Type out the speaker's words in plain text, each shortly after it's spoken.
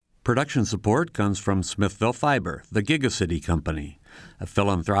Production support comes from Smithville Fiber, the Gigacity Company, a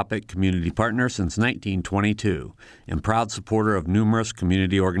philanthropic community partner since 1922 and proud supporter of numerous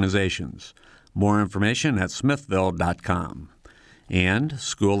community organizations. More information at smithville.com. And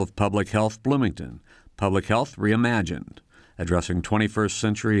School of Public Health Bloomington, Public Health Reimagined, addressing 21st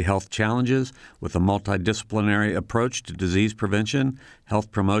century health challenges with a multidisciplinary approach to disease prevention,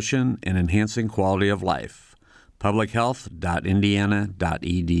 health promotion, and enhancing quality of life.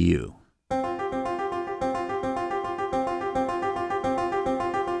 publichealth.indiana.edu.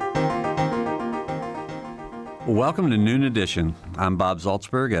 Welcome to Noon Edition. I'm Bob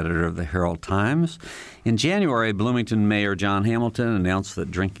Zaltsberg, editor of the Herald Times. In January, Bloomington Mayor John Hamilton announced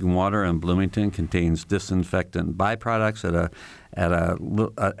that drinking water in Bloomington contains disinfectant byproducts at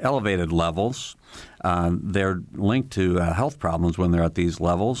elevated levels. They're linked to health problems when they're at these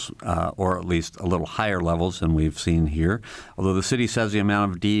levels, or at least a little higher levels than we've seen here. Although the city says the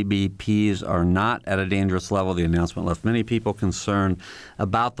amount of DBPs are not at a dangerous level, the announcement left many people concerned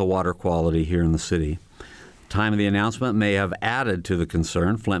about the water quality here in the city. Time of the announcement may have added to the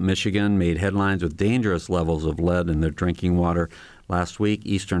concern. Flint, Michigan made headlines with dangerous levels of lead in their drinking water. Last week,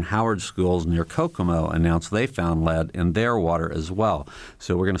 Eastern Howard Schools near Kokomo announced they found lead in their water as well.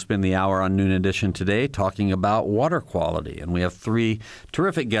 So we're going to spend the hour on Noon Edition today talking about water quality. And we have three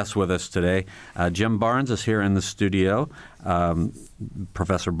terrific guests with us today. Jim Barnes is here in the studio.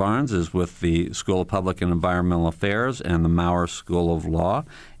 Professor Barnes is with the School of Public and Environmental Affairs and the Maurer School of Law,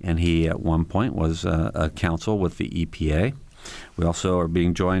 and he at one point was a counsel with the EPA. We also are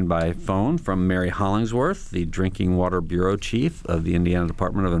being joined by phone from Mary Hollingsworth, the Drinking Water Bureau Chief of the Indiana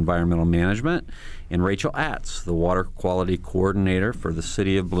Department of Environmental Management, and Rachel Atz, the Water Quality Coordinator for the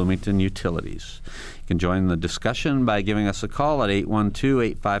City of Bloomington Utilities. You can join the discussion by giving us a call at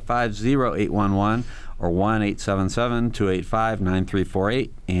 812-855-0811 or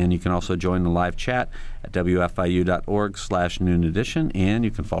 1-877-285-9348. And you can also join the live chat at wfiu.org/Noon Edition, and you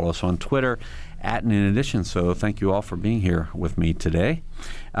can follow us on Twitter at Noon Edition. So thank you all for being here with me today.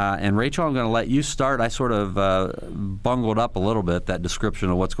 And Rachel, I'm going to let you start. I sort of bungled up a little bit that description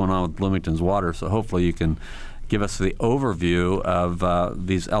of what's going on with Bloomington's water, so hopefully you can give us the overview of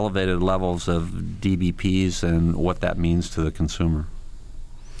these elevated levels of DBPs and what that means to the consumer.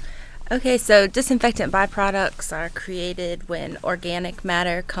 Okay, so disinfectant byproducts are created when organic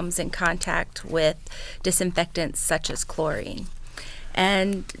matter comes in contact with disinfectants such as chlorine.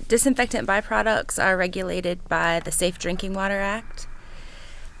 And disinfectant byproducts are regulated by the Safe Drinking Water Act.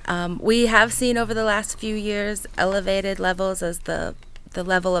 We have seen over the last few years elevated levels as the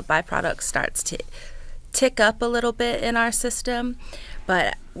level of byproducts starts to tick up a little bit in our system,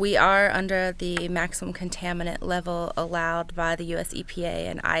 but we are under the maximum contaminant level allowed by the U.S. EPA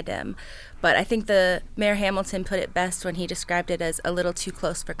and IDEM. But I think the Mayor Hamilton put it best when he described it as a little too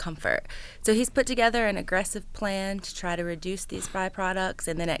close for comfort. So he's put together an aggressive plan to try to reduce these byproducts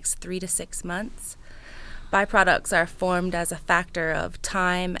in the next 3 to 6 months. Byproducts are formed as a factor of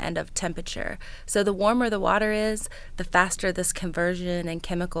time and of temperature. So the warmer the water is, the faster this conversion and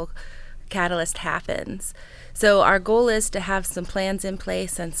chemical catalyst happens. So our goal is to have some plans in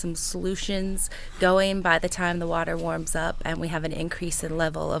place and some solutions going by the time the water warms up and we have an increase in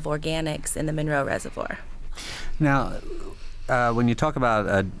level of organics in the Monroe Reservoir. Now, when you talk about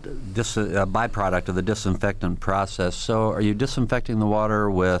a byproduct of the disinfectant process, so are you disinfecting the water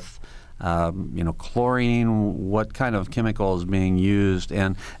with chlorine? What kind of chemical is being used?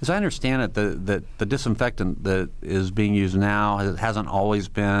 And as I understand it, the disinfectant that is being used now hasn't always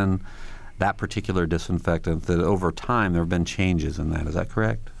been that particular disinfectant, that over time there have been changes in that. Is that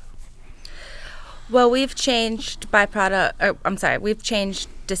correct? Well, we've changed we've changed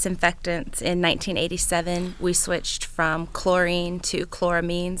disinfectants in 1987. We switched from chlorine to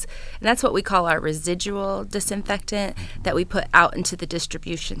chloramines, and that's what we call our residual disinfectant that we put out into the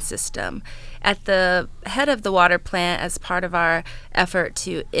distribution system. At the head of the water plant, as part of our effort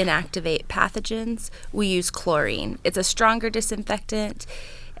to inactivate pathogens, we use chlorine. It's a stronger disinfectant,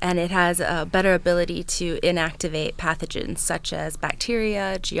 and it has a better ability to inactivate pathogens such as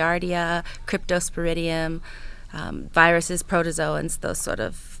bacteria, giardia, cryptosporidium, viruses, protozoans, those sort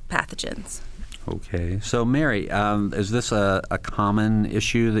of pathogens. Okay. So, Mary, is this a common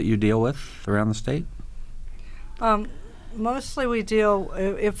issue that you deal with around the state? Mostly we deal,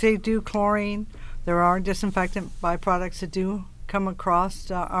 if they do chlorine, there are disinfectant byproducts that do come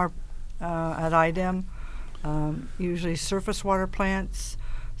across at IDEM. Usually surface water plants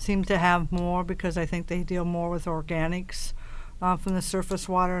seem to have more because I think they deal more with organics from the surface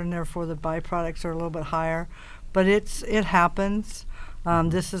water, and therefore the byproducts are a little bit higher. But it happens.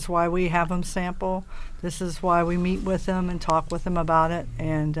 This is why we have them sample. This is why we meet with them and talk with them about it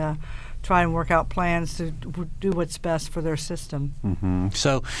and try and work out plans to do what's best for their system. Mm-hmm.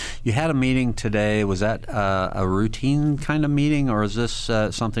 So you had a meeting today. Was that a routine kind of meeting, or is this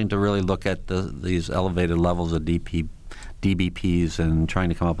something to really look at these elevated levels of DBPs and trying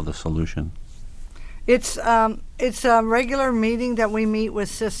to come up with a solution? It's a regular meeting that we meet with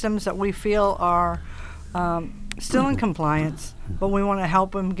systems that we feel are still in compliance, but we want to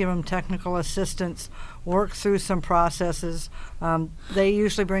help them, give them technical assistance, work through some processes. They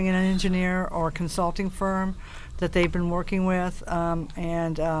usually bring in an engineer or a consulting firm that they've been working with,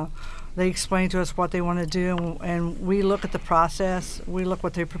 and they explain to us what they want to do, and we look at the process. We look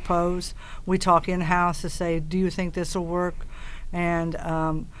what they propose. We talk in-house to say, do you think this will work?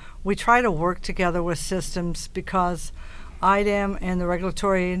 And we try to work together with systems because IDEM and the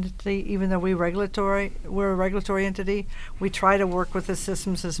regulatory entity, even though we're a regulatory entity, we try to work with the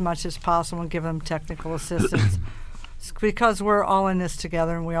systems as much as possible and give them technical assistance because we're all in this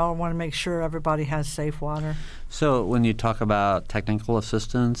together and we all want to make sure everybody has safe water. So when you talk about technical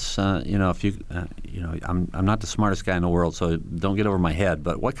assistance, if you, I'm not the smartest guy in the world, so don't get over my head,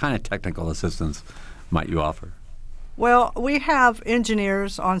 but what kind of technical assistance might you offer? Well, we have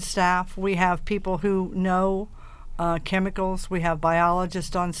engineers on staff. We have people who know chemicals. We have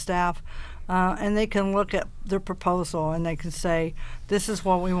biologists on staff, and they can look at their proposal and they can say, this is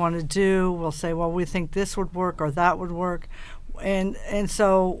what we want to do. We'll say, well, we think this would work or that would work. And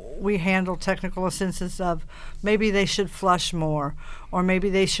so we handle technical assistance of maybe they should flush more, or maybe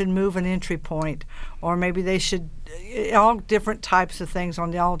they should move an entry point, or maybe they should, all different types of things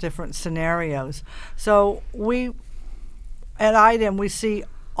on all different scenarios. So at IDEM, we see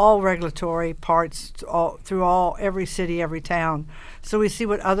all regulatory parts through every city, every town. So we see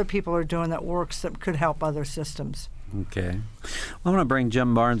what other people are doing that works that could help other systems. Okay. Well, I want to bring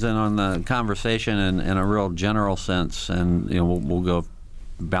Jim Barnes in on the conversation in a real general sense, and we'll go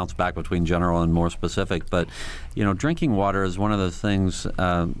bounce back between general and more specific. But drinking water is one of those things,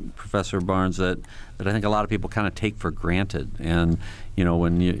 Professor Barnes, that I think a lot of people kind of take for granted. And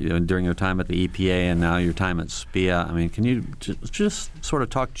when during your time at the EPA and now your time at SPEA, I mean, can you just sort of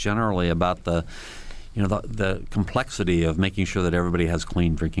talk generally about the complexity of making sure that everybody has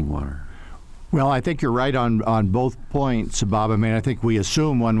clean drinking water? Well, I think you're right on both points, Bob. I mean, I think we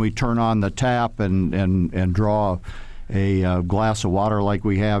assume when we turn on the tap and draw a glass of water like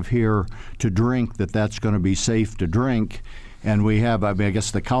we have here to drink, that's going to be safe to drink. And we have, I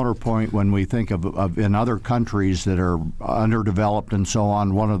guess the counterpoint when we think of in other countries that are underdeveloped and so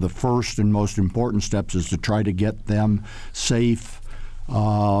on, one of the first and most important steps is to try to get them safe,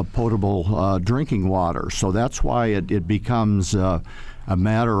 potable drinking water. So that's why it becomes a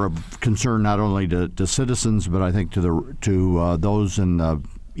matter of concern not only to citizens, but I think to those in the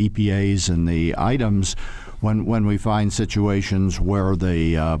EPAs and the items when we find situations where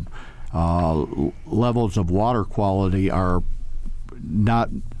the levels of water quality are not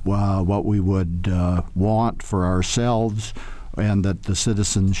what we would want for ourselves and that the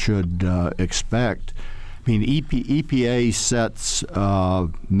citizens should expect. I mean, EPA sets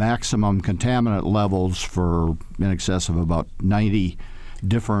maximum contaminant levels for in excess of about 90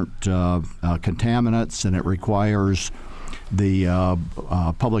 different contaminants, and it requires the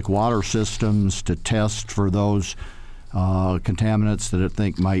public water systems to test for those contaminants that it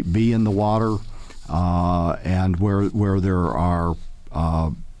think might be in the water, and where there are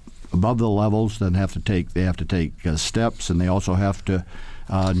above the levels, then they have to take steps, and they also have to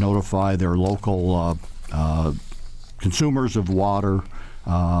notify their local consumers of water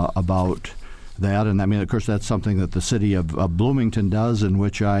about that. And I mean, of course, that's something that the city of Bloomington does, in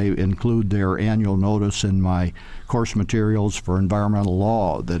which I include their annual notice in my course materials for environmental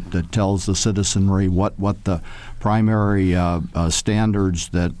law that tells the citizenry what the primary standards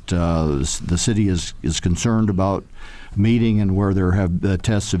that the city is concerned about meeting, and where the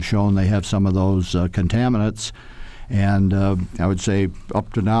tests have shown they have some of those contaminants. And I would say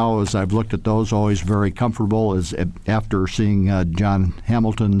up to now, as I've looked at those, always very comfortable. As after seeing John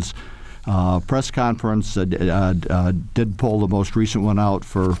Hamilton's press conference, did pull the most recent one out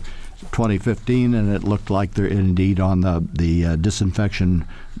for 2015, and it looked like they're indeed on the disinfection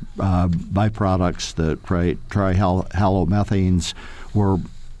byproducts, the trihalomethanes were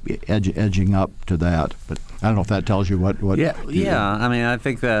edging up to that. But I don't know if that tells you what. Yeah. I mean, I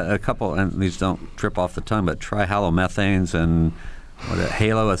think that a couple, and these don't trip off the tongue, but trihalomethanes and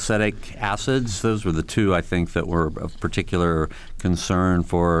haloacetic acids, those were the two, I think, that were of particular concern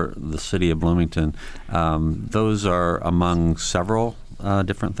for the city of Bloomington. Those are among several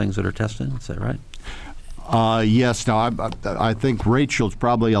different things that are tested. Is that right? Yes. Now, I think Rachel's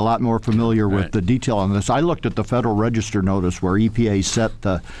probably a lot more familiar with the detail on this. I looked at the Federal Register notice where EPA set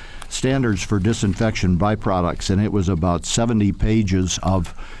the standards for disinfection byproducts, and it was about 70 pages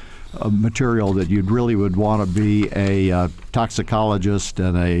of material that you'd really would want to be a toxicologist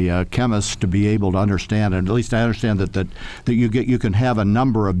and a chemist to be able to understand. And at least I understand that you can have a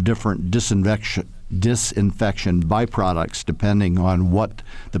number of different disinfection byproducts depending on what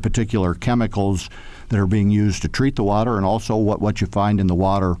the particular chemicals that are being used to treat the water, and also what you find in the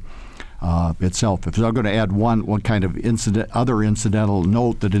water itself. If I'm going to add one kind of other incidental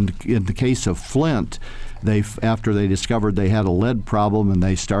note, that in the case of Flint, after they discovered they had a lead problem and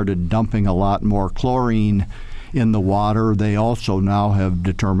they started dumping a lot more chlorine in the water, they also now have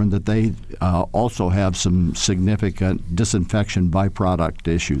determined that they also have some significant disinfection byproduct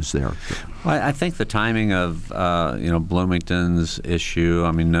issues there. Well, I think the timing of Bloomington's issue,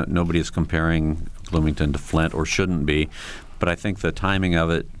 I mean, nobody is comparing Bloomington to Flint, or shouldn't be, but I think the timing of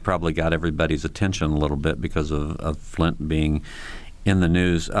it probably got everybody's attention a little bit because of Flint being in the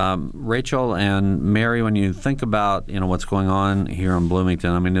news. Rachel and Mary, when you think about what's going on here in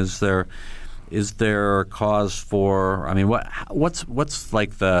Bloomington, I mean, is there cause for? I mean, what's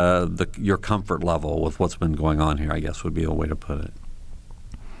like your comfort level with what's been going on here, I guess would be a way to put it.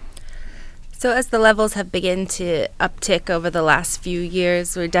 So as the levels have begun to uptick over the last few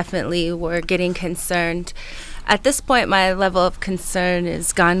years, we're getting concerned. At this point, my level of concern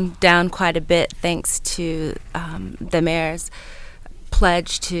has gone down quite a bit thanks to the mayor's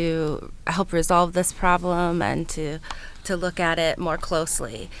pledge to help resolve this problem and to look at it more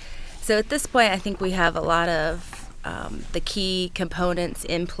closely. So at this point, I think we have a lot of the key components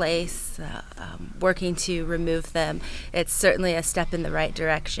in place, working to remove them. It's certainly a step in the right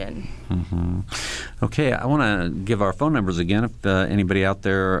direction. Mm-hmm. Okay, I want to give our phone numbers again. If anybody out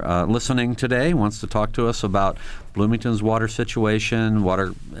there listening today wants to talk to us about Bloomington's water situation,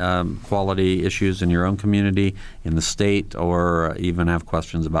 water quality issues in your own community, in the state, or even have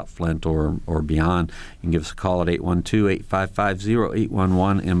questions about Flint or beyond, you can give us a call at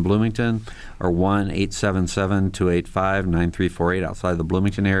 812-855-0811 in Bloomington, or 1-877-285-9348 outside the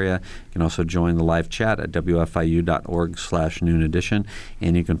Bloomington area. You can also join the live chat at wfiu.org/Noon Edition,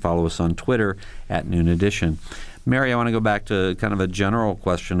 and you can follow us on Twitter at Noon Edition. Mary, I want to go back to kind of a general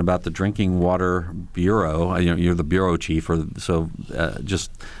question about the Drinking Water Bureau. You're the bureau chief,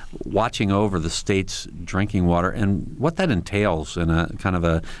 just watching over the state's drinking water and what that entails in a kind of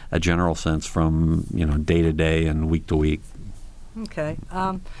a general sense from day to day and week to week. Okay.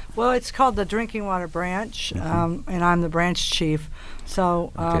 Well, it's called the Drinking Water Branch, and I'm the branch chief.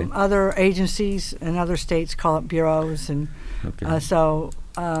 So other agencies and other states call it bureaus, and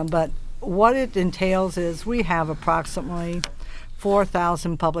but what it entails is we have approximately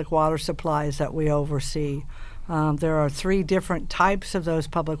 4,000 public water supplies that we oversee. There are 3 different types of those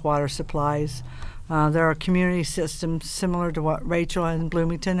public water supplies. There are community systems similar to what Rachel and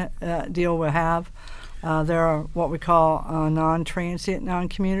Bloomington deal with have. There are what we call non-transient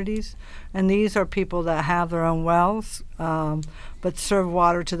non-communities, and these are people that have their own wells but serve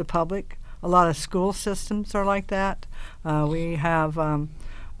water to the public. A lot of school systems are like that. We have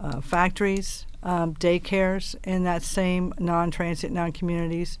factories, daycares in that same non-transient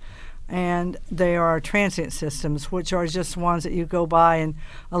non-communities, and they are transient systems, which are just ones that you go by in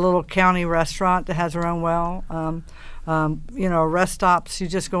a little county restaurant that has their own well. Rest stops, you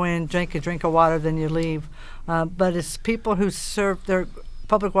just go in, drink a drink of water, then you leave. But it's people who serve their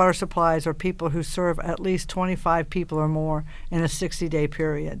public water supplies, or people who serve at least 25 people or more in a 60-day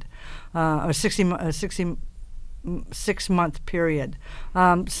period, or 6-month period.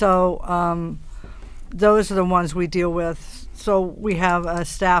 Those are the ones we deal with. So we have a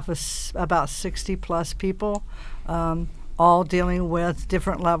staff of about 60-plus people, all dealing with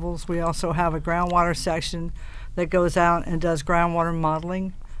different levels. We also have a groundwater section that goes out and does groundwater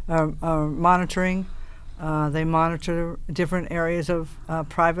modeling, monitoring. They monitor different areas of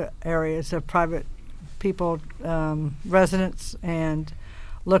private people, residents, and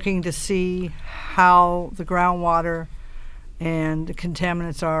looking to see how the groundwater and the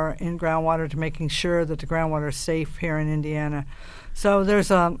contaminants are in groundwater, to making sure that the groundwater is safe here in Indiana. So there's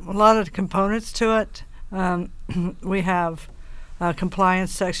a lot of components to it. We have a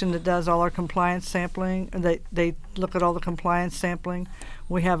compliance section that does all our compliance sampling. They look at all the compliance sampling.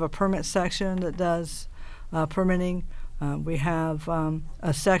 We have a permit section that does permitting. We have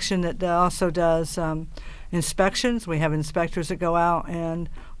a section that also does inspections. We have inspectors that go out and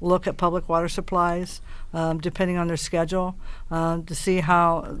look at public water supplies, depending on their schedule, to see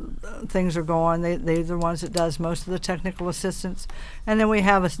how things are going. They're the ones that does most of the technical assistance. And then we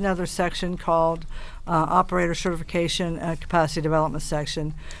have another section called Operator Certification Capacity Development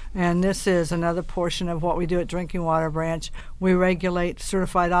section. And this is another portion of what we do at Drinking Water Branch. We regulate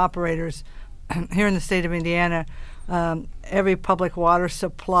certified operators here in the state of Indiana. Every public water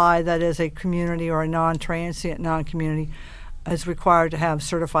supply that is a community or a non-transient, non-community is required to have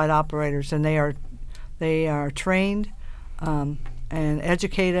certified operators, and they are trained and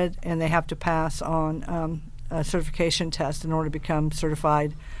educated, and they have to pass on a certification test in order to become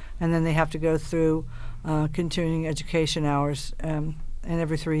certified, and then they have to go through continuing education hours, and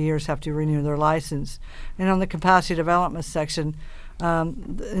every 3 years have to renew their license. And on the capacity development section,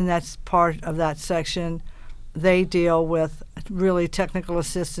 and that's part of that section, they deal with really technical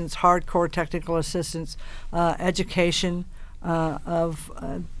assistance, hardcore technical assistance, education of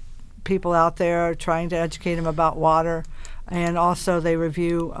people out there, trying to educate them about water, and also they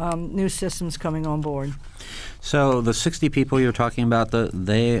review new systems coming on board. So the 60 people you're talking about,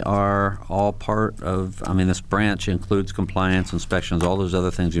 they are all part of, this branch includes compliance, inspections, all those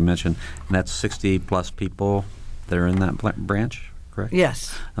other things you mentioned, and that's 60-plus people that are in that branch? Correct?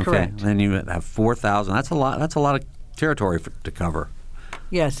 Yes, okay. Correct. Then you have 4,000. That's a lot. That's a lot of territory to cover.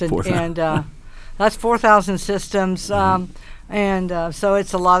 Yes, and that's 4,000 systems, so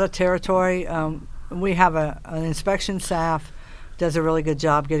it's a lot of territory. We have an inspection staff does a really good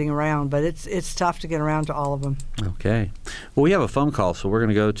job getting around, but it's tough to get around to all of them. Okay. Well, we have a phone call, so we're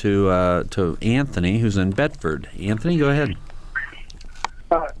going to go to Anthony, who's in Bedford. Anthony, go ahead.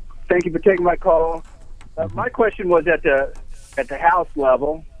 Thank you for taking my call. My question was at the house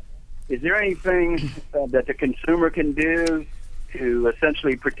level. Is there anything that the consumer can do to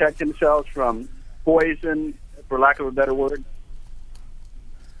essentially protect themselves from poison, for lack of a better word?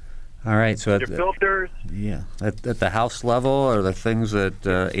 All right. So filters. Yeah. At the house level, are there things that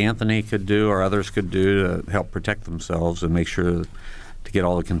Anthony could do or others could do to help protect themselves and make sure to get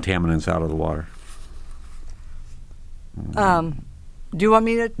all the contaminants out of the water? Do you want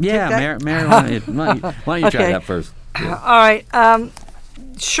me to take that? Mary, why don't you try that first? Yeah. All right.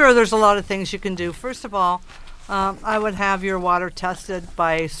 Sure, there's a lot of things you can do. First of all, I would have your water tested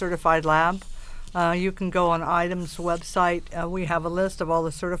by a certified lab. You can go on IDEM's website. We have a list of all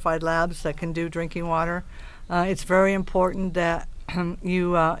the certified labs that can do drinking water. It's very important that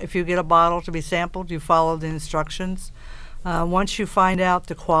if you get a bottle to be sampled, you follow the instructions. Once you find out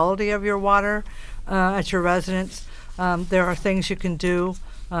the quality of your water at your residence, there are things you can do.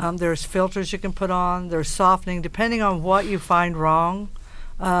 There's filters you can put on. There's softening, depending on what you find wrong.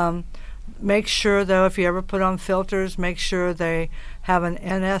 Make sure, though, if you ever put on filters, make sure they have an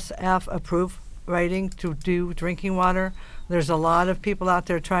NSF approved rating to do drinking water. There's a lot of people out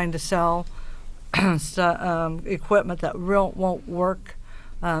there trying to sell equipment that won't work.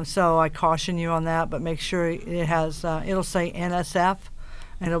 So I caution you on that, but make sure it has, it'll say NSF,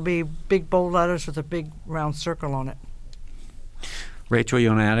 and it'll be big bold letters with a big round circle on it. Rachel, you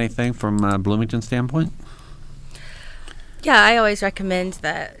want to add anything from Bloomington's standpoint? Yeah, I always recommend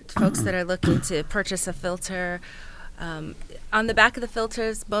that folks that are looking to purchase a filter, on the back of the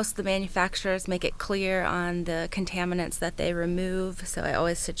filters, most of the manufacturers make it clear on the contaminants that they remove, so I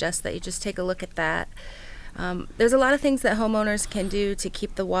always suggest that you just take a look at that. There's a lot of things that homeowners can do to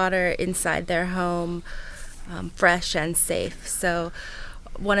keep the water inside their home fresh and safe. So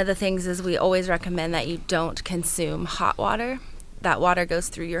one of the things is we always recommend that you don't consume hot water. That water goes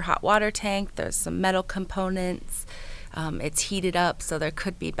through your hot water tank. There's some metal components. It's heated up, so there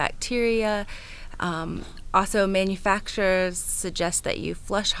could be bacteria. Also, manufacturers suggest that you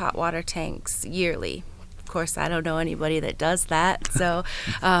flush hot water tanks yearly. Of course, I don't know anybody that does that. So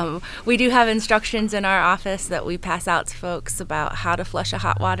we do have instructions in our office that we pass out to folks about how to flush a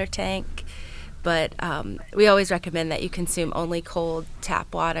hot water tank. But we always recommend that you consume only cold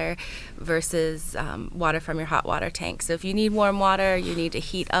tap water versus water from your hot water tank. So if you need warm water, you need to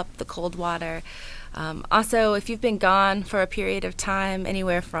heat up the cold water. Also, if you've been gone for a period of time,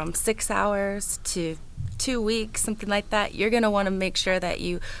 anywhere from 6 hours to 2 weeks, something like that, you're going to want to make sure that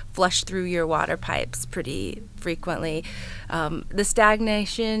you flush through your water pipes pretty frequently. The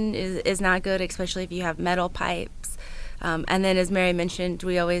stagnation is not good, especially if you have metal pipes. And then, as Mary mentioned,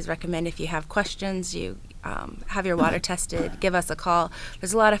 we always recommend if you have questions, you have your water tested, give us a call.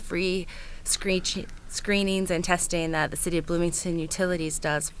 There's a lot of free screenings and testing that the City of Bloomington Utilities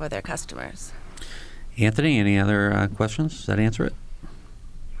does for their customers. Anthony, any other questions? Does that answer it?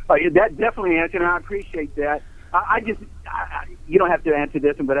 That definitely answered, and I appreciate that. you don't have to answer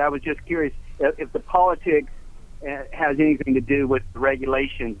this one, but I was just curious if the politics has anything to do with the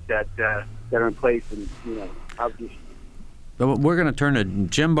regulations that are in place, and I was just. So we're going to turn to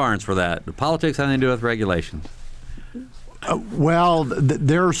Jim Barnes for that. The politics has anything to do with regulations? Well,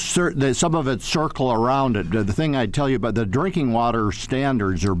 there's some of it circle around it. The thing I'd tell you about the drinking water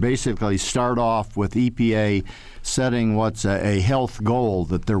standards are basically start off with EPA setting what's a health goal,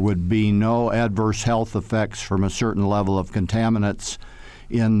 that there would be no adverse health effects from a certain level of contaminants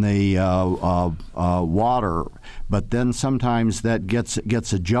in the water. But then sometimes that gets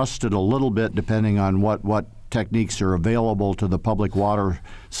adjusted a little bit depending on what techniques are available to the public water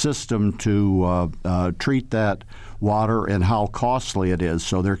system to treat that water and how costly it is.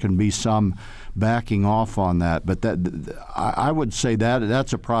 So there can be some backing off on that. But I would say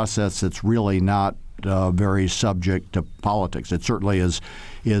that's a process that's really not very subject to politics. It certainly is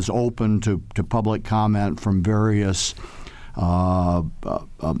open to public comment from various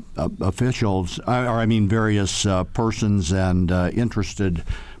officials, various persons and interested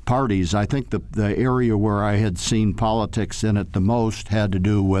parties. I think the area where I had seen politics in it the most had to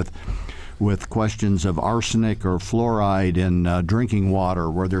do with questions of arsenic or fluoride in drinking water,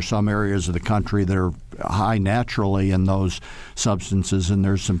 where there's some areas of the country that are high naturally in those substances, and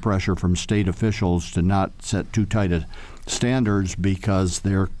there's some pressure from state officials to not set too tight a standards because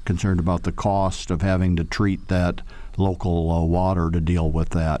they're concerned about the cost of having to treat that local water to deal with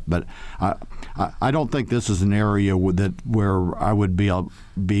that. But I don't think this is an area where I would be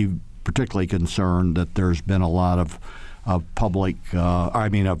particularly concerned that there's been a lot of public,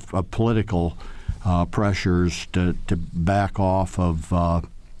 of political pressures to back off of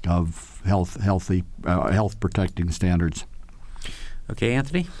health protecting standards. Okay,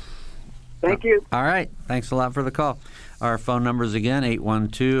 Anthony. Thank you. All right. Thanks a lot for the call. Our phone numbers again,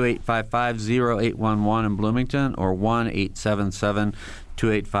 812-855-0811 in Bloomington or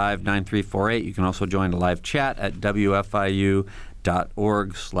 1-877-285-9348. You can also join the live chat at wfiu.org/Noon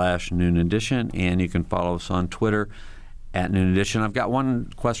Edition, and you can follow us on Twitter at Noon Edition. I've got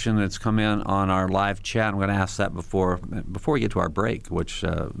one question that's come in on our live chat. I'm going to ask that before we get to our break, which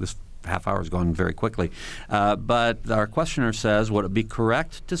this half hour is going very quickly. But our questioner says, would it be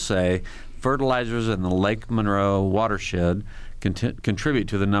correct to say fertilizers in the Lake Monroe watershed contribute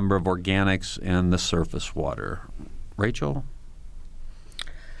to the number of organics in the surface water? Rachel?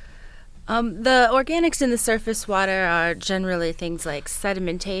 The organics in the surface water are generally things like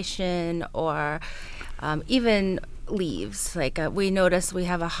sedimentation or even leaves. Like we notice we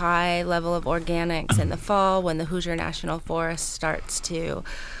have a high level of organics in the fall when the Hoosier National Forest starts to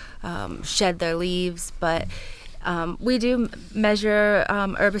shed their leaves, but we do measure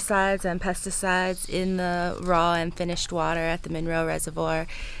herbicides and pesticides in the raw and finished water at the Monroe Reservoir,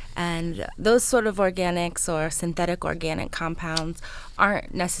 and those sort of organics or synthetic organic compounds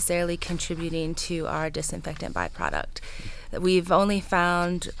aren't necessarily contributing to our disinfectant byproduct. We've only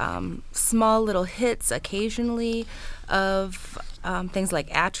found small little hits occasionally of things like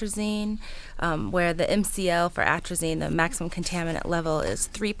atrazine, where the MCL for atrazine, the maximum contaminant level, is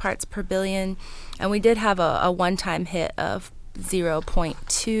 3 parts per billion. And we did have a one-time hit of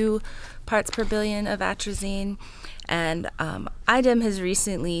 0.2 parts per billion of atrazine. And IDEM has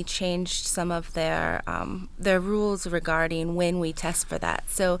recently changed some of their rules regarding when we test for that.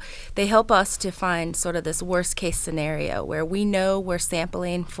 So they help us to find sort of this worst-case scenario where we know we're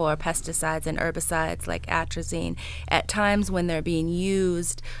sampling for pesticides and herbicides like atrazine at times when they're being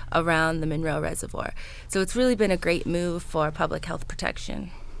used around the Monroe Reservoir. So it's really been a great move for public health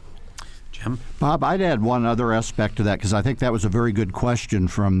protection. Jim? Bob, I'd add one other aspect to that because I think that was a very good question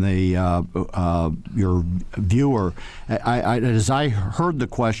from your viewer. As I heard the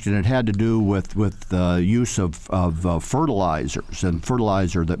question, it had to do with the use of fertilizers and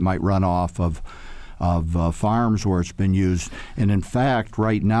fertilizer that might run off of farms where it's been used. And in fact,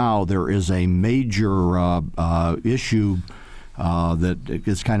 right now there is a major issue that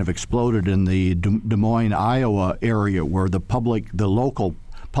has kind of exploded in the Des Moines, Iowa area, where the local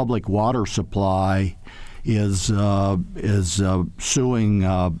public water supply is suing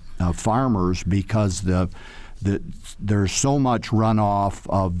farmers because there's so much runoff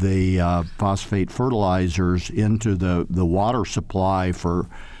of the phosphate fertilizers into the water supply for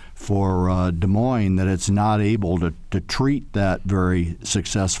Des Moines that it's not able to treat that very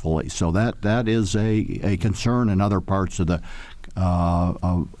successfully. So that is a concern in other parts of the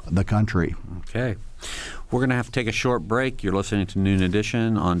country. Okay. We're going to have to take a short break. You're listening to Noon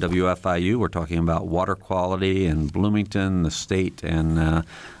Edition on WFIU. We're talking about water quality in Bloomington, the state, and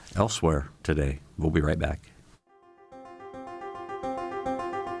elsewhere today. We'll be right back.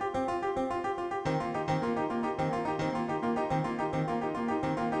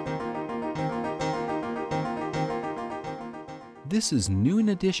 This is Noon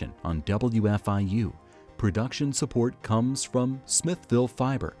Edition on WFIU. Production support comes from Smithville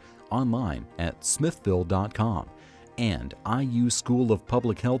Fiber, online at smithville.com, and IU School of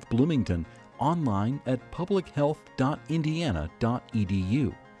Public Health Bloomington, online at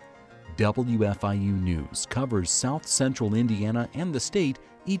publichealth.indiana.edu. WFIU News covers South Central Indiana and the state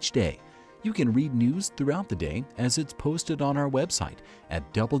each day. You can read news throughout the day as it's posted on our website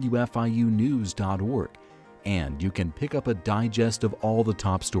at wfiunews.org. And you can pick up a digest of all the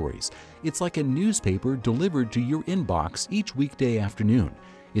top stories. It's like a newspaper delivered to your inbox each weekday afternoon.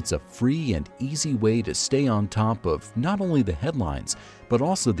 It's a free and easy way to stay on top of not only the headlines, but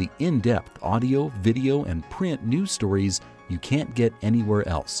also the in-depth audio, video, and print news stories you can't get anywhere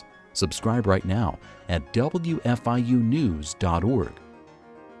else. Subscribe right now at wfiunews.org.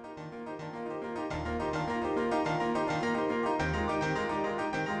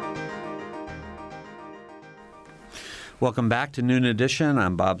 Welcome back to Noon Edition.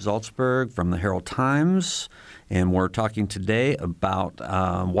 I'm Bob Zaltsberg from the Herald Times, and we're talking today about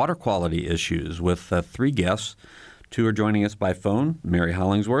water quality issues with three guests. Two are joining us by phone. Mary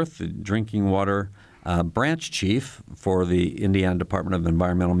Hollingsworth, the Drinking Water Branch Chief for the Indiana Department of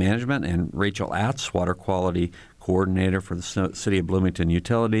Environmental Management, and Rachel Atz, Water Quality Coordinator for the City of Bloomington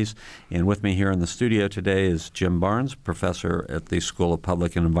Utilities. And with me here in the studio today is Jim Barnes, Professor at the School of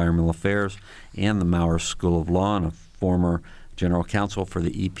Public and Environmental Affairs and the Maurer School of Law, and a former General Counsel for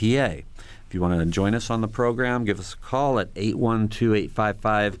the EPA. If you want to join us on the program, give us a call at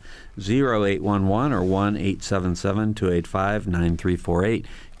 812-855-0811 or 1-877-285-9348. You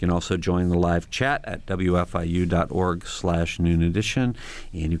can also join the live chat at wfiu.org/Noon Edition,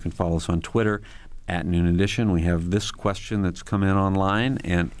 and you can follow us on Twitter at Noon Edition. We have this question that's come in online,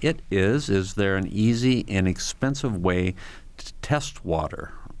 and it is there an easy and expensive way to test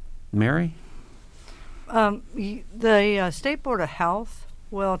water? Mary? The State Board of Health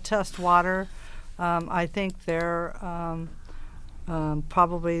will test water. I think they're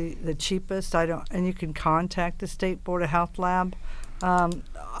probably the cheapest. And you can contact the State Board of Health lab.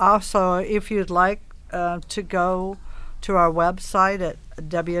 Also, if you'd like to go to our website at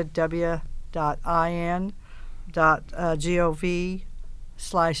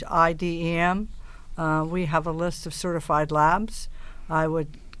www.in.gov/IDEM, we have a list of certified labs. I would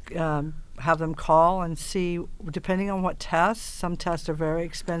have them call and see, depending on what tests. Some tests are very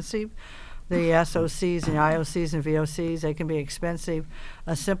expensive. The SOCs and IOCs and VOCs, they can be expensive.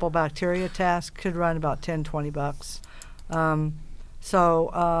 A simple bacteria test could run about $10-$20. And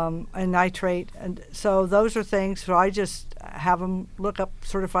nitrate. And so those are things. So I just have them look up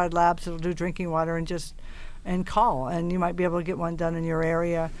certified labs that'll do drinking water and call. And you might be able to get one done in your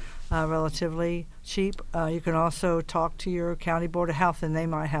area relatively cheap. You can also talk to your county board of health, and they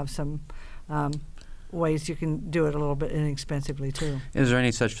might have some ways you can do it a little bit inexpensively too. Is there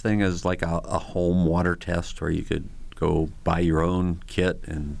any such thing as like a home water test where you could go buy your own kit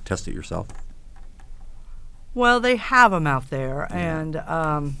and test it yourself? Well, they have them out there, and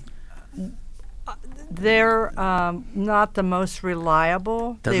they're not the most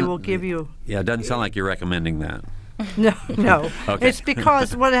reliable. They will give you... Yeah, it doesn't sound like you're recommending that. No. Okay. It's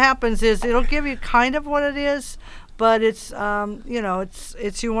because what happens is it'll give you kind of what it is, but it's,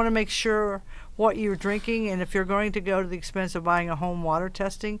 it's you want to make sure what you're drinking, and if you're going to go to the expense of buying a home water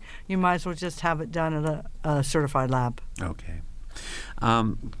testing, you might as well just have it done at a certified lab. Okay. I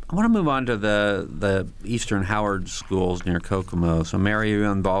want to move on to the Eastern Howard schools near Kokomo. So, Mary, are you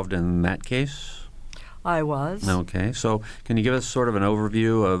involved in that case? I was. Okay. So can you give us sort of an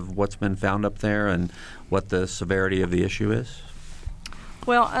overview of what's been found up there and what the severity of the issue is?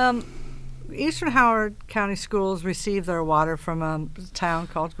 Well, Eastern Howard County Schools receive their water from a town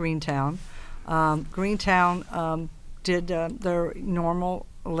called Greentown. Greentown did their normal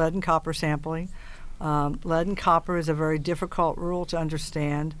lead and copper sampling. Lead and copper is a very difficult rule to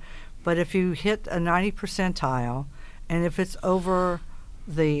understand, but if you hit a 90 percentile, and if it's over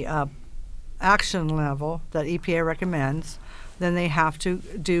the action level that EPA recommends, then they have to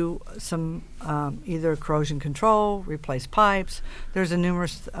do some either corrosion control, replace pipes. There's a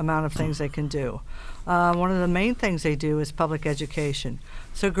numerous amount of things they can do. One of the main things they do is public education.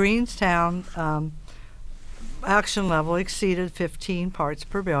 So Greentown action level exceeded 15 parts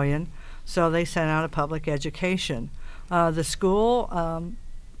per billion, so they sent out a public education. The school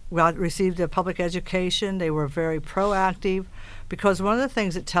received a public education. They were very proactive, because one of the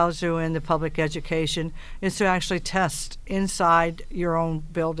things it tells you in the public education is to actually test inside your own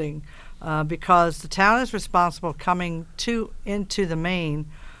building, because the town is responsible coming into the main,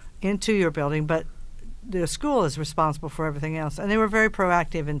 into your building, but the school is responsible for everything else. And they were very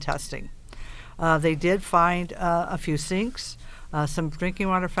proactive in testing. They did find a few sinks, some drinking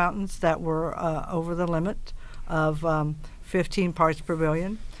water fountains that were over the limit of 15 parts per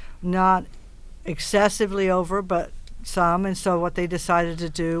billion. Not excessively over, but some. And so what they decided to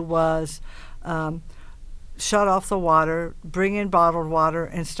do was shut off the water, bring in bottled water,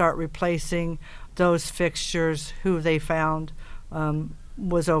 and start replacing those fixtures who they found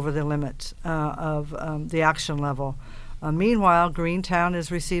was over the limit of the action level. Meanwhile, Greentown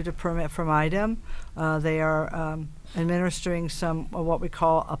has received a permit from IDEM. They are administering some of what we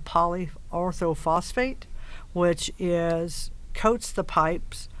call a polyorthophosphate, which coats the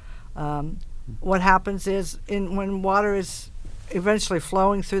pipes. What happens is when water is eventually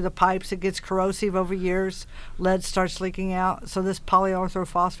flowing through the pipes, it gets corrosive over years. Lead starts leaking out. So this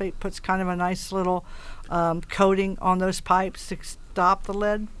polyorthophosphate puts kind of a nice little coating on those pipes to stop the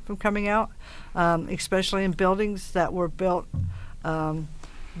lead from coming out, especially in buildings that were built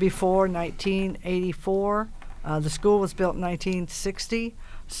before 1984. The school was built in 1960.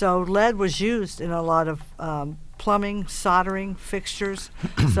 So lead was used in a lot of plumbing, soldering, fixtures.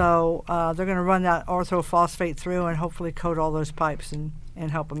 So they're going to run that orthophosphate through and hopefully coat all those pipes and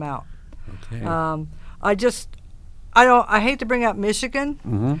help them out. Okay. I hate to bring up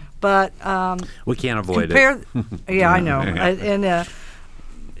Michigan, but we can't avoid it. Yeah, I know. Yeah.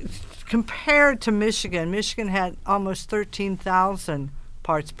 Compared to Michigan had almost 13,000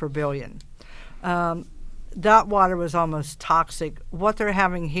 parts per billion. That water was almost toxic. What they're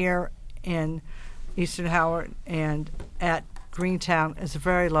having here in Eastern Howard and at Greentown is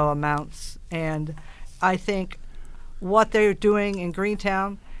very low amounts. And I think what they're doing in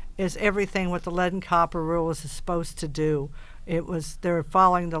Greentown is everything what the lead and copper rule is supposed to do. They're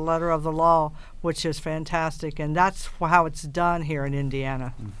following the letter of the law, which is fantastic, and that's how it's done here in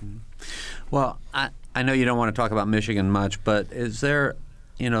Indiana. Mm-hmm. Well, I know you don't want to talk about Michigan much, but is there,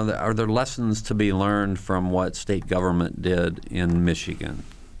 are there lessons to be learned from what state government did in Michigan?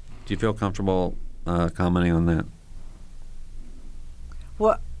 Do you feel comfortable commenting on that?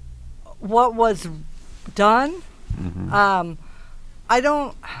 What was done? Mm-hmm. I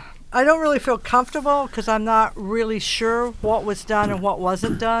don't really feel comfortable because I'm not really sure what was done and what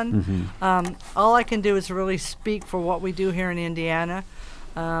wasn't done. Mm-hmm. All I can do is really speak for what we do here in Indiana.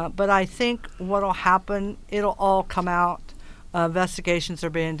 But I think what will happen, it'll all come out. Investigations are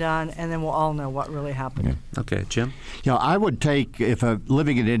being done, and then we'll all know what really happened. Yeah. Okay, Jim? I would take, if I'm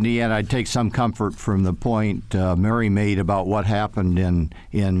living in Indiana, I'd take some comfort from the point Mary made about what happened in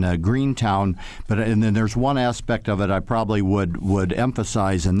Greentown. And then there's one aspect of it I probably would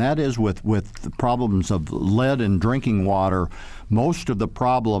emphasize, and that is with the problems of lead in drinking water. Most of the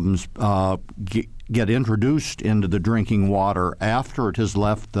problems get introduced into the drinking water after it has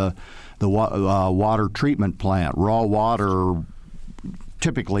left the water treatment plant. Raw water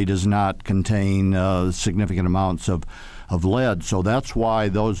typically does not contain significant amounts of lead, so that's why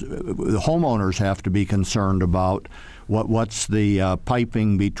the homeowners have to be concerned about what's the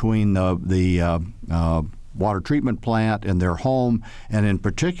piping between the water treatment plant and their home, and in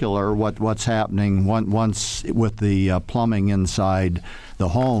particular what's happening once with the plumbing inside the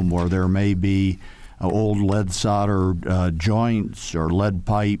home, where there may be old lead solder joints or lead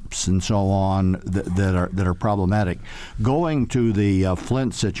pipes and so on that are problematic. Going to the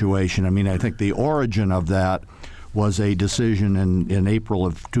Flint situation, I think the origin of that was a decision in April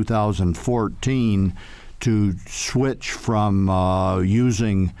of 2014 to switch from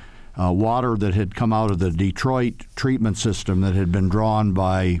using water that had come out of the Detroit treatment system that had been drawn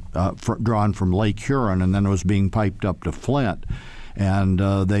from Lake Huron and then was being piped up to Flint. And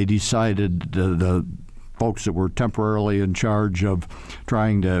they decided, the folks that were temporarily in charge of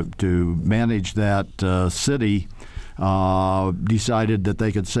trying to manage that city decided that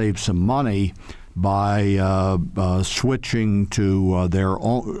they could save some money by switching to their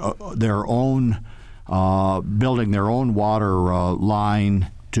own building their own water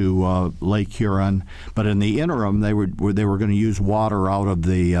line to Lake Huron. But in the interim, they were going to use water out of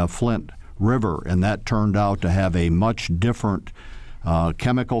the Flint River, and that turned out to have a much different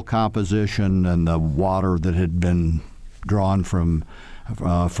chemical composition than the water that had been drawn from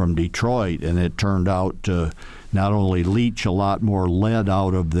Detroit, and it turned out to not only leach a lot more lead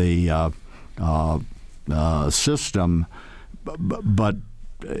out of the system, but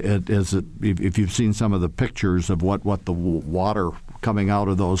if you've seen some of the pictures of what the water coming out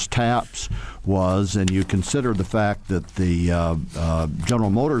of those taps was, and you consider the fact that the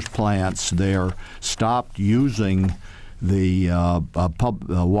General Motors plants there stopped using the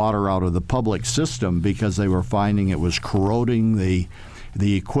water out of the public system because they were finding it was corroding the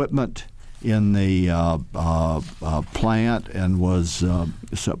equipment in the plant and was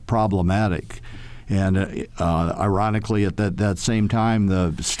problematic. And ironically, at that same time,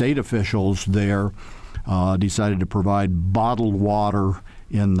 the state officials there decided to provide bottled water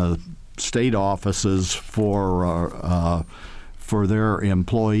in the state offices for their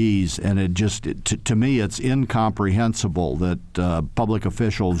employees, and to me, it's incomprehensible that public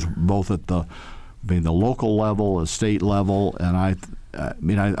officials, both at the local level, the state level, and I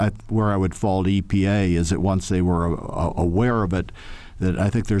where I would fault EPA is that once they were aware of it, that I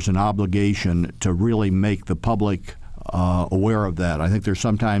think there's an obligation to really make the public aware of that. I think there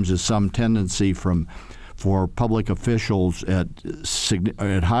sometimes is some tendency for public officials at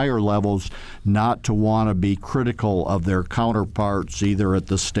higher levels not to want to be critical of their counterparts either at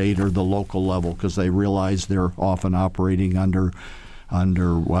the state or the local level because they realize they're often operating under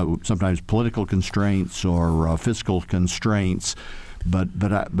sometimes political constraints or fiscal constraints. But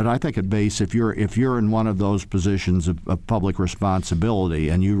I think at base, if you're in one of those positions of public responsibility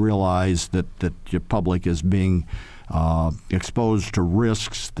and you realize that your public is being exposed to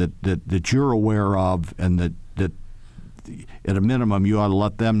risks that you're aware of, and that at a minimum you ought to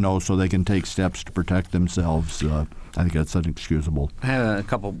let them know so they can take steps to protect themselves. I think that's inexcusable. I have a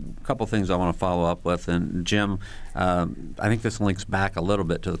couple things I want to follow up with, and Jim, I think this links back a little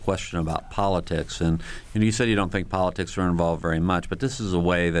bit to the question about politics. And you said you don't think politics are involved very much, but this is a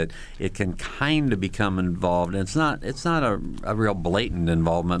way that it can kind of become involved. And it's not a real blatant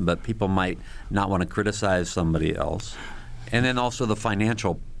involvement, but people might not want to criticize somebody else. And then also the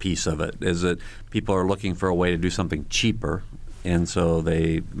financial piece of it is that people are looking for a way to do something cheaper, and so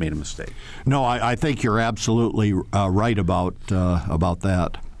they made a mistake. No, I think you're absolutely right about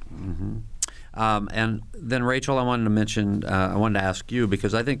that. Mm-hmm. And then, Rachel, I wanted to ask you,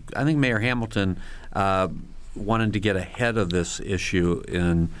 because I think Mayor Hamilton wanted to get ahead of this issue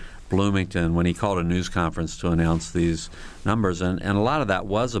in Bloomington when he called a news conference to announce these numbers. And a lot of that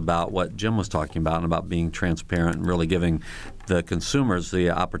was about what Jim was talking about, and about being transparent and really giving the consumers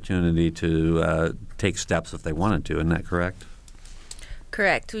the opportunity to take steps if they wanted to. Isn't that correct?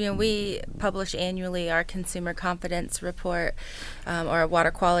 Correct. We publish annually our consumer confidence report or a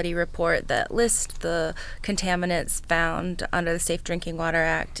water quality report that lists the contaminants found under the Safe Drinking Water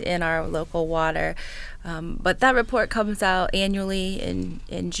Act in our local water. But that report comes out annually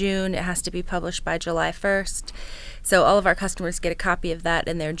in June. It has to be published by July 1st. So all of our customers get a copy of that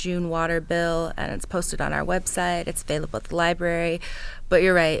in their June water bill, and it's posted on our website. It's available at the library. But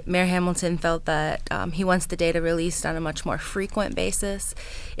you're right, Mayor Hamilton felt that he wants the data released on a much more frequent basis.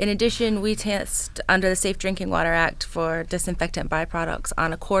 In addition, we test under the Safe Drinking Water Act for disinfectant byproducts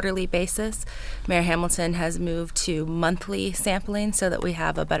on a quarterly basis. Mayor Hamilton has moved to monthly sampling so that we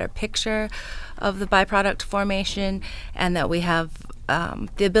have a better picture of the byproduct formation, and that we have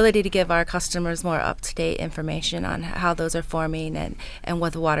the ability to give our customers more up-to-date information on how those are forming and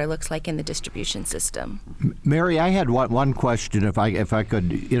what the water looks like in the distribution system. Mary, I had one question, if I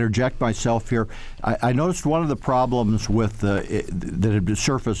could interject myself here. I noticed one of the problems with that had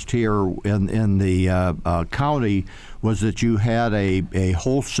surfaced here in the county was that you had a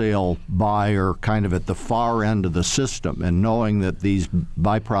wholesale buyer kind of at the far end of the system, and knowing that these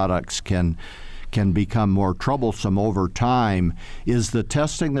byproducts can become more troublesome over time. Is the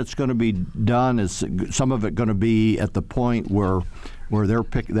testing that's going to be done, is some of it going to be at the point where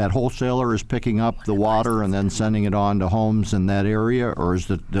that wholesaler is picking up the water and then sending it on to homes in that area, or is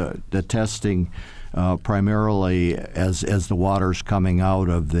the testing primarily as the water's coming out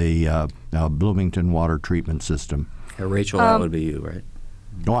of the Bloomington water treatment system? Rachel, that would be you, right?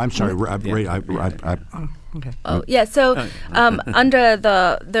 Oh, I'm sorry. Okay. Oh, yeah. So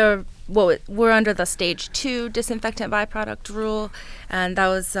we're under the Stage 2 disinfectant byproduct rule, and that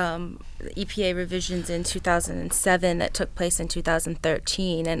was EPA revisions in 2007 that took place in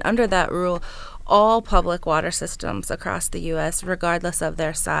 2013. And under that rule, all public water systems across the U.S., regardless of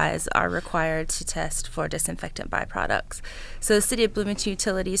their size, are required to test for disinfectant byproducts. So the City of Bloomington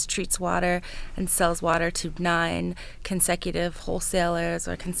Utilities treats water and sells water to 9 consecutive wholesalers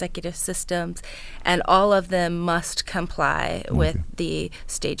or consecutive systems, and all of them must comply with the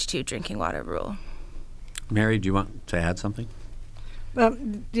Stage 2 drinking water rule. Mary, do you want to add something?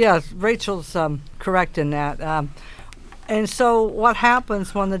 Yes, Rachel's correct in that. And so what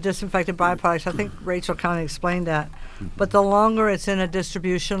happens when the disinfectant byproducts, I think Rachel kind of explained that, but the longer it's in a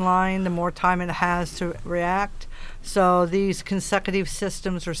distribution line, the more time it has to react. So these consecutive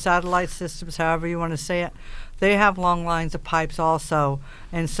systems or satellite systems, however you want to say it, they have long lines of pipes also,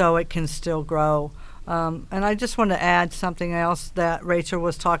 and so it can still grow. And I just want to add something else that Rachel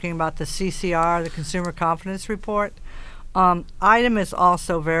was talking about, the CCR, the Consumer Confidence Report. IDEM is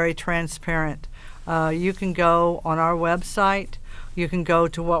also very transparent. You can go on our website You can go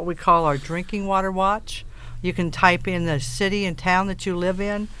to what we call our Drinking Water Watch. You can type in the city and town that you live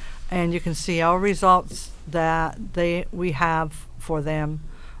in, and you can see our results that we have for them,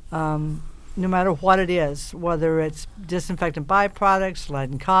 no matter what it is, whether it's disinfectant byproducts, lead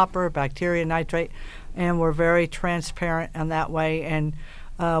and copper, bacteria, nitrate, and we're very transparent in that way. And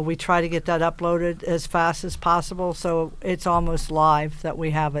we try to get that uploaded as fast as possible, so it's almost live that we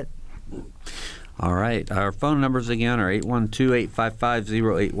have it. All right. Our phone numbers again are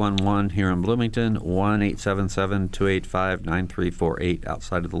 812-855-0811 here in Bloomington, 1-877-285-9348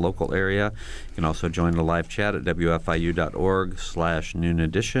 outside of the local area. You can also join the live chat at wfiu.org/Noon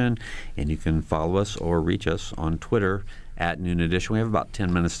Edition, and you can follow us or reach us on Twitter at Noon Edition. We have about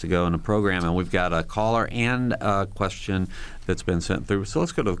 10 minutes to go in the program, and we've got a caller and a question that's been sent through. So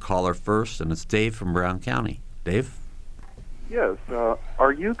let's go to the caller first, and it's Dave from Brown County. Dave? Yes.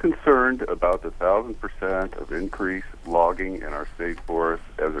 Are you concerned about the 1,000% of increased logging in our state forests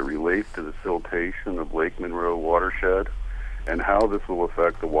as it relates to the siltation of Lake Monroe watershed and how this will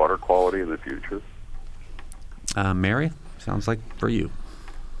affect the water quality in the future? Mary, sounds like for you.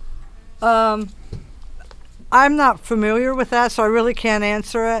 I'm not familiar with that, so I really can't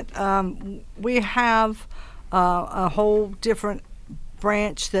answer it. We have a whole different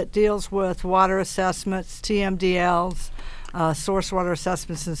branch that deals with water assessments, TMDLs, source water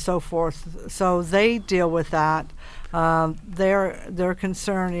assessments, and so forth. So they deal with that. Their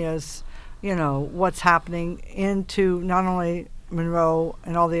concern is, what's happening into not only Monroe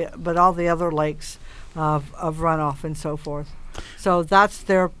and all the other lakes of runoff and so forth. So that's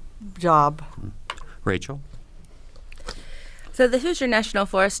their job. Rachel? So the Hoosier National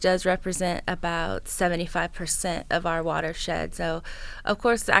Forest does represent about 75% of our watershed. So, of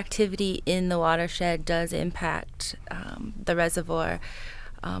course, the activity in the watershed does impact the reservoir.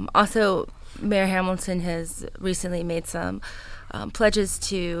 Also, Mayor Hamilton has recently made some pledges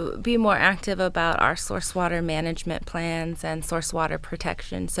to be more active about our source water management plans and source water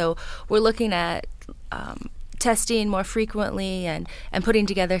protection. So we're looking at testing more frequently and putting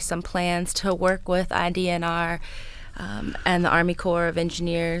together some plans to work with IDNR and the Army Corps of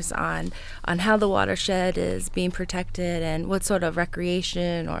Engineers on how the watershed is being protected and what sort of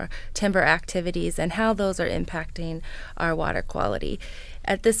recreation or timber activities and how those are impacting our water quality.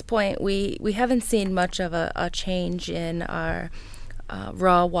 At this point, we haven't seen much of a change in our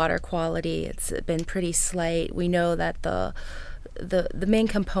raw water quality. It's been pretty slight. We know that the main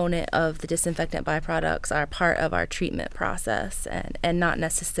component of the disinfectant byproducts are part of our treatment process and not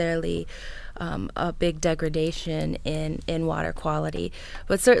necessarily a big degradation in water quality.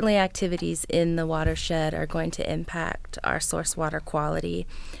 But certainly activities in the watershed are going to impact our source water quality.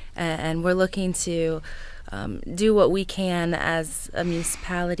 And we're looking to do what we can as a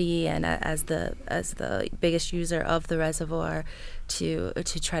municipality and as the biggest user of the reservoir to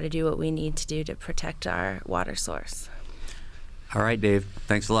try to do what we need to do to protect our water source. All right, Dave.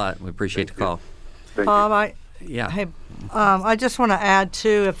 Thanks a lot. We appreciate the call. Thank you. Yeah. Hey, I just want to add,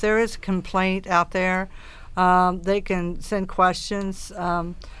 too, if there is a complaint out there, they can send questions,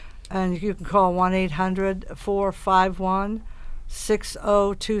 and you can call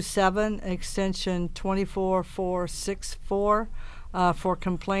 1-800-451-6027, extension 24464, for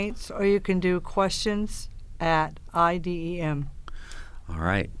complaints, or you can do questions at IDEM. All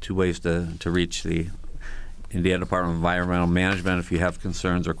right. Two ways to reach the Indiana Department of Environmental Management if you have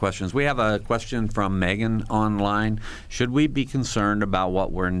concerns or questions. We have a question from Megan online. Should we be concerned about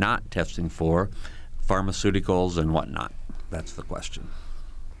what we're not testing for, pharmaceuticals and whatnot? That's the question.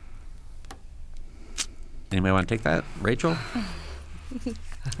 Anybody want to take that? Rachel?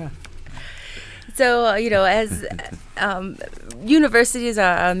 So, as universities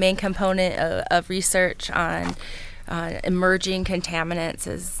are a main component of research on emerging contaminants,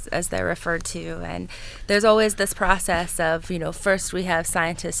 as they're referred to. And there's always this process of, first we have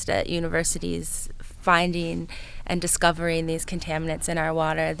scientists at universities finding and discovering these contaminants in our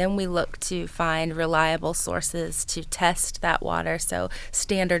water. Then we look to find reliable sources to test that water, so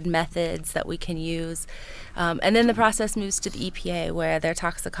standard methods that we can use. And then the process moves to the EPA, where their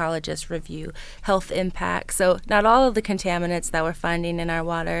toxicologists review health impacts. So not all of the contaminants that we're finding in our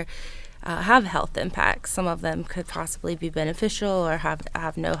water have health impacts. Some of them could possibly be beneficial or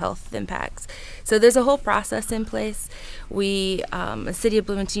have no health impacts. So there's a whole process in place. The City of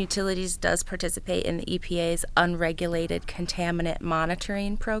Bloomington Utilities does participate in the EPA's unregulated contaminant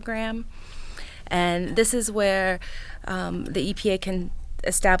monitoring program. And this is where the EPA can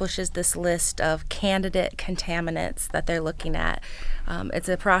establishes this list of candidate contaminants that they're looking at. It's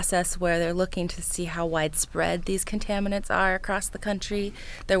a process where they're looking to see how widespread these contaminants are across the country.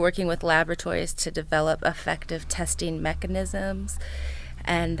 They're working with laboratories to develop effective testing mechanisms.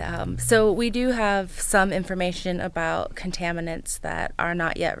 And so we do have some information about contaminants that are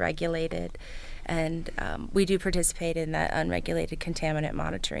not yet regulated, and we do participate in that unregulated contaminant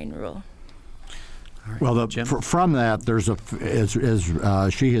monitoring rule. Right. Well, from that, there's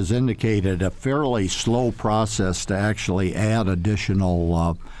as she has indicated, a fairly slow process to actually add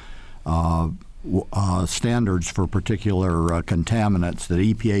additional standards for particular contaminants that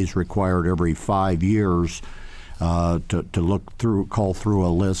EPA is required every 5 years to call through a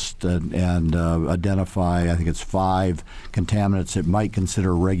list and identify, I think it's 5 contaminants it might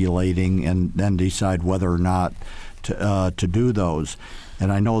consider regulating, and then decide whether or not to do those.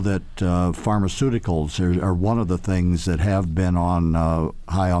 And I know that pharmaceuticals are one of the things that have been on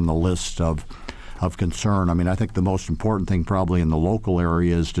high on the list of concern. I mean, I think the most important thing probably in the local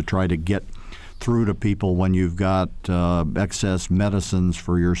area is to try to get through to people when you've got excess medicines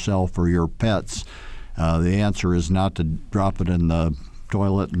for yourself or your pets. The answer is not to drop it in the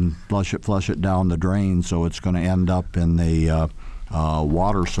toilet and flush it down the drain, so it's going to end up in the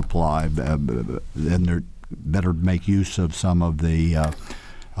water supply. And they're better make use of some of the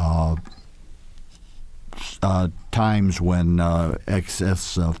times when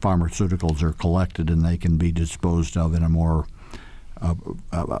excess pharmaceuticals are collected and they can be disposed of in a more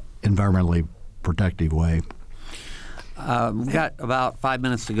environmentally protective way. We've got about 5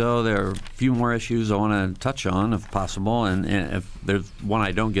 minutes to go. There are a few more issues I want to touch on, if possible. And if there's one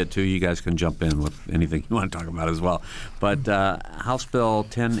I don't get to, you guys can jump in with anything you want to talk about as well. But House Bill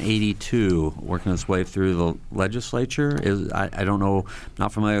 1082, working its way through the legislature, I don't know,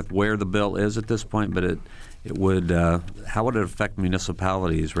 not familiar with where the bill is at this point, but it would how would it affect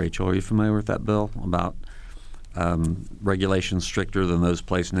municipalities? Rachel, are you familiar with that bill about regulations stricter than those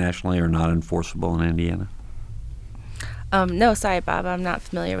placed nationally are not enforceable in Indiana? No, sorry, Bob. I'm not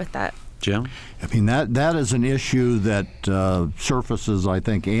familiar with that. Jim? I mean, that is an issue that surfaces, I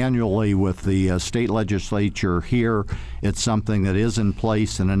think, annually with the state legislature here. It's something that is in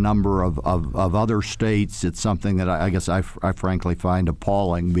place in a number of other states. It's something that I guess I frankly find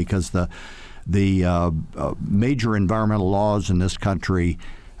appalling, because the major environmental laws in this country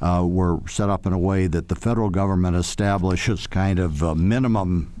were set up in a way that the federal government establishes kind of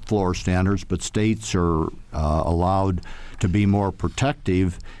minimum floor standards, but states are allowed to be more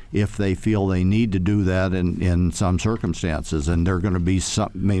protective if they feel they need to do that in some circumstances. And there are going to be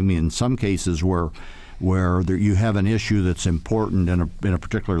some, maybe in some cases where you have an issue that's important in a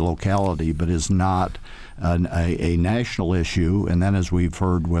particular locality, but is not a national issue. And then, as we've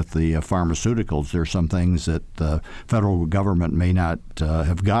heard with the pharmaceuticals, there are some things that the federal government may not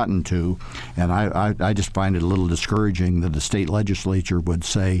have gotten to. And I just find it a little discouraging that the state legislature would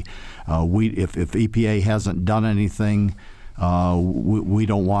say, if EPA hasn't done anything, we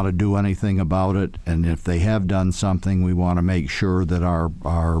don't want to do anything about it. And if they have done something, we want to make sure that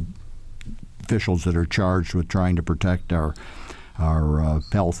our officials that are charged with trying to protect our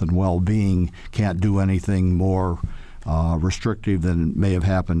health and well-being can't do anything more restrictive than may have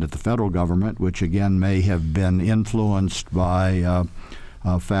happened at the federal government, which again may have been influenced by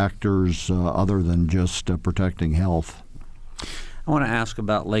factors other than just protecting health. I want to ask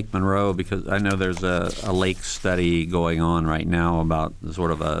about Lake Monroe, because I know there's a lake study going on right now about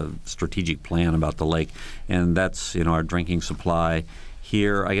sort of a strategic plan about the lake, and that's our drinking supply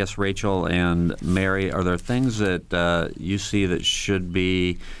here. I guess, Rachel and Mary, are there things that you see that should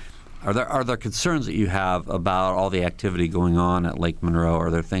be, are there concerns that you have about all the activity going on at Lake Monroe?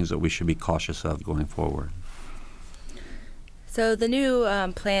 Are there things that we should be cautious of going forward? So the new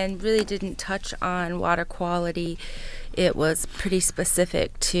plan really didn't touch on water quality. It was pretty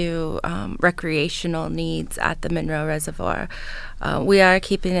specific to recreational needs at the Monroe Reservoir. We are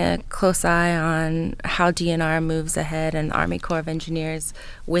keeping a close eye on how DNR moves ahead and Army Corps of Engineers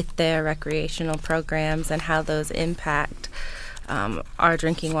with their recreational programs and how those impact our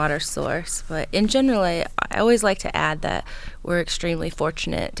drinking water source. But in general, I always like to add that we're extremely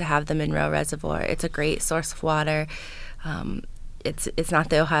fortunate to have the Monroe Reservoir. It's a great source of water. It's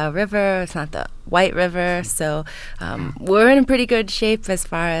not the Ohio River, it's not the White River, so we're in pretty good shape as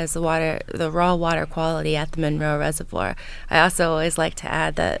far as the raw water quality at the Monroe Reservoir. I also always like to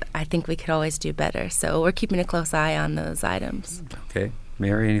add that I think we could always do better, so we're keeping a close eye on those items. Okay.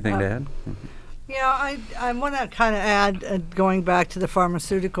 Mary, anything to add? Yeah, I want to kind of add, going back to the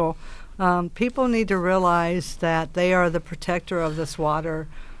pharmaceutical, people need to realize that they are the protector of this water.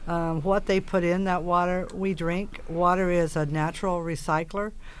 what they put in that water we drink. Water is a natural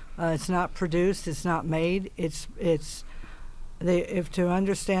recycler. It's not produced. It's not made. If to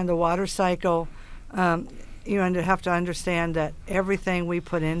understand the water cycle, you have to understand that everything we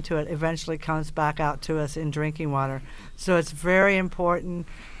put into it eventually comes back out to us in drinking water. So it's very important.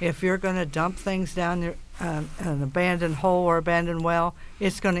 If you're going to dump things down an abandoned hole or abandoned well,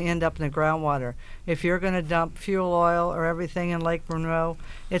 it's going to end up in the groundwater. If you're going to dump fuel oil or everything in Lake Monroe,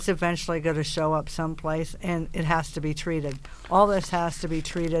 it's eventually going to show up someplace, and it has to be treated. All this has to be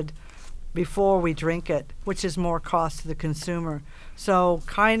treated before we drink it, which is more cost to the consumer. So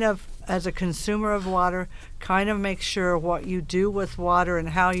kind of, as a consumer of water, kind of make sure what you do with water and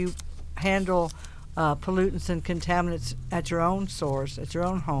how you handle pollutants and contaminants at your own source, at your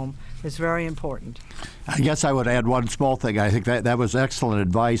own home, is very important. I guess I would add one small thing. I think that was excellent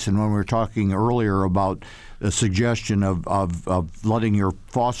advice. And when we were talking earlier about the suggestion of letting your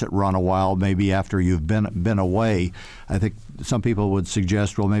faucet run a while, maybe after you've been away, I think some people would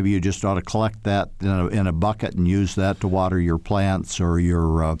suggest, well, maybe you just ought to collect that in a bucket and use that to water your plants or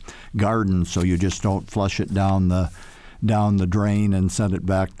your garden, so you just don't flush it down the drain and send it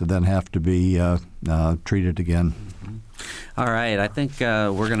back to then have to be treated again. Mm-hmm. All right, I think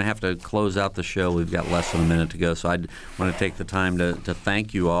we're going to have to close out the show. We've got less than a minute to go, so I want to take the time to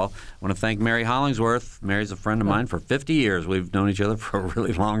thank you all. I want to thank Mary Hollingsworth. Mary's a friend of mine for 50 years. We've known each other for a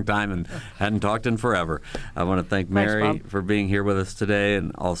really long time and hadn't talked in forever. I want to thank Mary for being here with us today,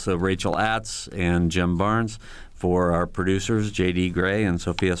 and also Rachel Atz and Jim Barnes for our producers, J.D. Gray and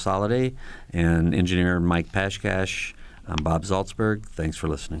Sophia Soliday, and engineer Mike Pashkash. I'm Bob Zaltsberg. Thanks for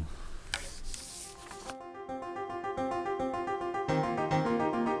listening.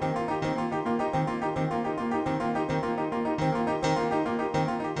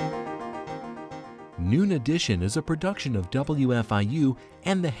 Noon Edition is a production of WFIU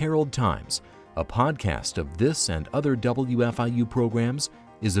and the Herald Times. A podcast of this and other WFIU programs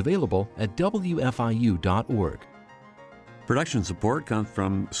is available at WFIU.org. Production support comes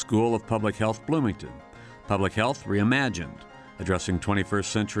from School of Public Health Bloomington. Public Health Reimagined, addressing 21st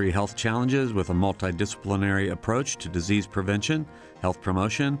century health challenges with a multidisciplinary approach to disease prevention, health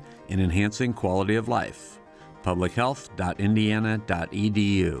promotion, and enhancing quality of life.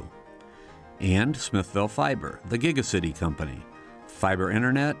 publichealth.indiana.edu. And Smithville Fiber, the Gigacity Company. Fiber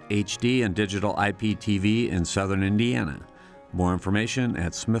Internet, HD, and digital IPTV in southern Indiana. More information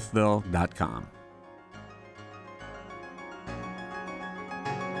at smithville.com.